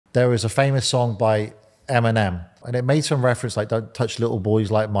there was a famous song by Eminem, and it made some reference like "Don't touch little boys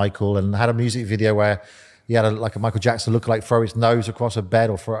like Michael," and had a music video where he had like a Michael Jackson lookalike throw his nose across a bed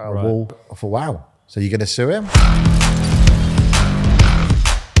or throw it at a wall. I thought, wow, so you're going to sue him?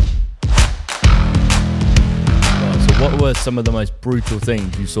 So what were some of the most brutal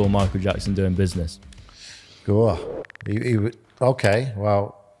things you saw Michael Jackson do in business? Oh, okay,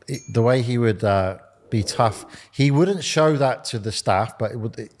 well, the way he would be tough, he wouldn't show that to the staff, but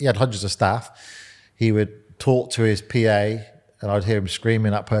he had hundreds of staff. He would talk to his PA, and I'd hear him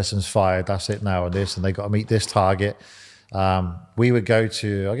screaming, "That person's fired, that's it now," and this, and they got to meet this target. We would go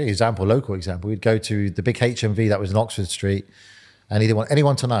to, I'll give you an local example, we'd go to the big HMV that was in Oxford Street, and he didn't want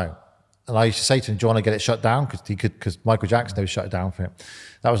anyone to know. And I used to say to him, "Do you want to get it shut down?" Because Michael Jackson, they would shut it down for him.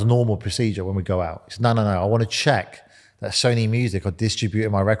 That was a normal procedure when we go out. He said, no, I want to check that Sony Music are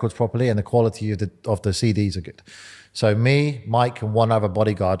distributing my records properly and the quality of the CDs are good. So me, Mike, and one other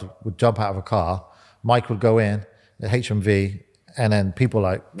bodyguard would jump out of a car. Mike would go in at HMV, and then people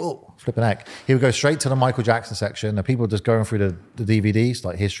like, whoa, flipping heck. He would go straight to the Michael Jackson section, and people just going through the DVDs,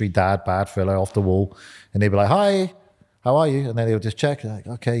 like History, Dad, Bad, Thriller, Off the Wall. And they'd be like, "Hi, how are you?" And then they would just check, like,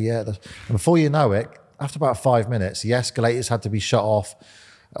 okay, yeah. And before you know it, after about 5 minutes, the escalators had to be shut off.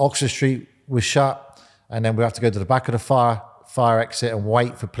 Oxford Street was shut, and then we have to go to the back of the fire exit and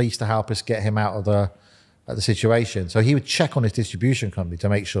wait for police to help us get him out of the situation. So he would check on his distribution company to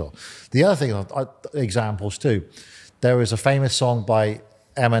make sure. The other thing, examples too, there was a famous song by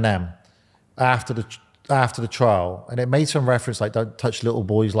Eminem after the trial, and it made some reference like "Don't touch little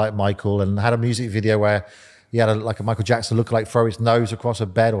boys like Michael," and had a music video where he had like a Michael Jackson lookalike throw his nose across a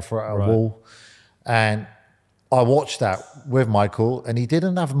bed or throw it at a wall. And I watched that with Michael, and he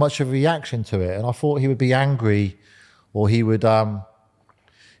didn't have much of a reaction to it. And I thought he would be angry, or he would.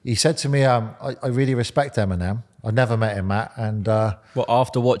 He said to me, I really respect Eminem. I've never met him, Matt. And well,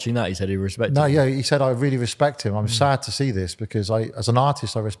 after watching that, he said he respected no, him. yeah, he said, "I really respect him. I'm sad to see this because as an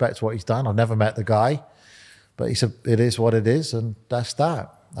artist, I respect what he's done. I've never met the guy, but he said, it is what it is, and that's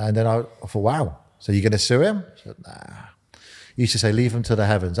that." And then I thought, wow, so you're going to sue him? I said, nah. He used to say, "Leave him to the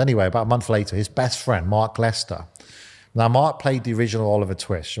heavens." Anyway, about a month later, his best friend, Mark Lester. Now, Mark played the original Oliver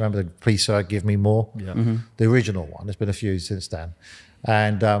Twist. Remember the "Please Sir, Give Me More"? Yeah. The original one. There's been a few since then.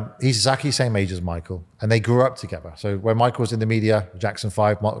 And he's exactly the same age as Michael, and they grew up together. So when Michael was in the media, Jackson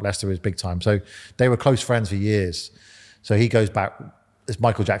 5, Mark Lester was big time. So they were close friends for years. So he goes back as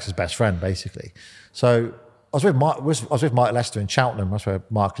Michael Jackson's best friend, basically. So I was with Mike Lester in Cheltenham. That's where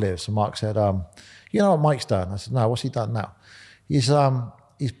Mark lives. And Mark said, "You know what Mike's done?" I said, "No, what's he done now?" He's bought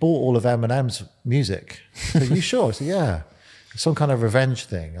all of Eminem's music. I said, "You sure?" I said, "Yeah. Some kind of revenge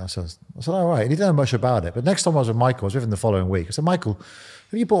thing." I said, "All right." And he didn't know much about it. But next time I was with Michael, I was with him the following week. I said, "Michael,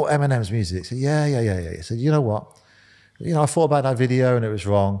 have you bought Eminem's music?" He said, yeah. He said, "You know what? I thought about that video and it was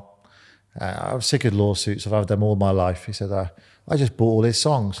wrong. I'm sick of lawsuits. I've had them all my life." He said, "I just bought all his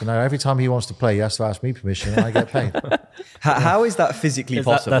songs. So now every time he wants to play, he has to ask me permission and I get paid." How is that physically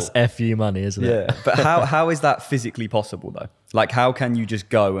possible? That's FU money, isn't it? Yeah, but how is that physically possible though? Like, how can you just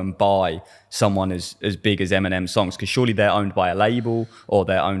go and buy someone as big as Eminem's songs? Because surely they're owned by a label or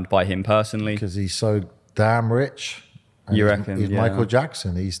they're owned by him personally. Because he's so damn rich. You reckon? He's Michael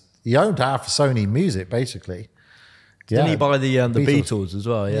Jackson. He owned half of Sony Music, basically. Didn't he buy the Beatles as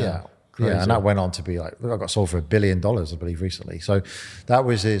well? Yeah. Yeah, and that went on to be like, I got sold for $1 billion, I believe, recently. So that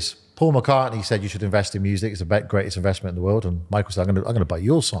was his. Paul McCartney said, "You should invest in music. It's the greatest investment in the world." And Michael said, I'm going to buy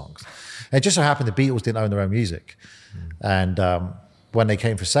your songs. And it just so happened the Beatles didn't own their own music. And when they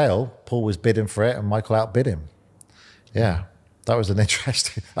came for sale, Paul was bidding for it and Michael outbid him. Yeah. That was an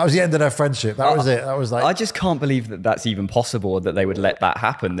interesting. That was the end of their friendship. That was it. That was like. I just can't believe that that's even possible. That they would let that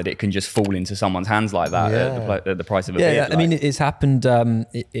happen. That it can just fall into someone's hands like that at the price of a bid. Yeah, I mean, it's happened.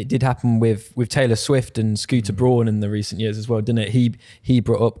 It did happen with Taylor Swift and Scooter Braun in the recent years as well, didn't it? He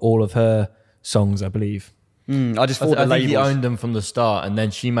brought up all of her songs, I believe. I just thought I think he owned them from the start, and then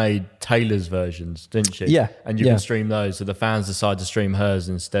she made Taylor's versions, didn't she? Yeah, and you can stream those, so the fans decide to stream hers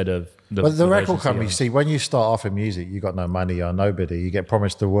instead of the. But the record company, see, when you start off in music, you got no money, you're nobody. You get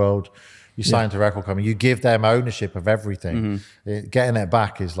promised the world. You sign to a record company, you give them ownership of everything. Getting it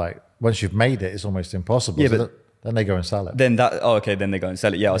back is like, once you've made it, it's almost impossible. Yeah, so then they go and sell it. Then then they go and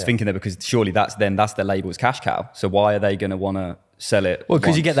sell it. Yeah, I was thinking that because surely that's the label's cash cow. So why are they going to want to sell it? Well,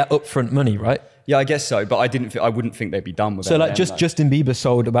 because you get that upfront money, right? Yeah, I guess so. But I wouldn't think they'd be done with it. So like Justin Bieber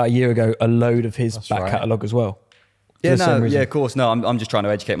sold about a year ago a load of his back catalogue as well. Yeah, of course. No, I'm just trying to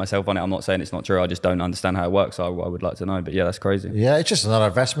educate myself on it. I'm not saying it's not true. I just don't understand how it works. So I would like to know. But yeah, that's crazy. Yeah, it's just another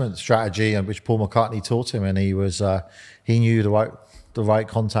investment strategy, which Paul McCartney taught him, and he knew the right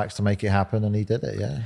contacts to make it happen, and he did it. Yeah.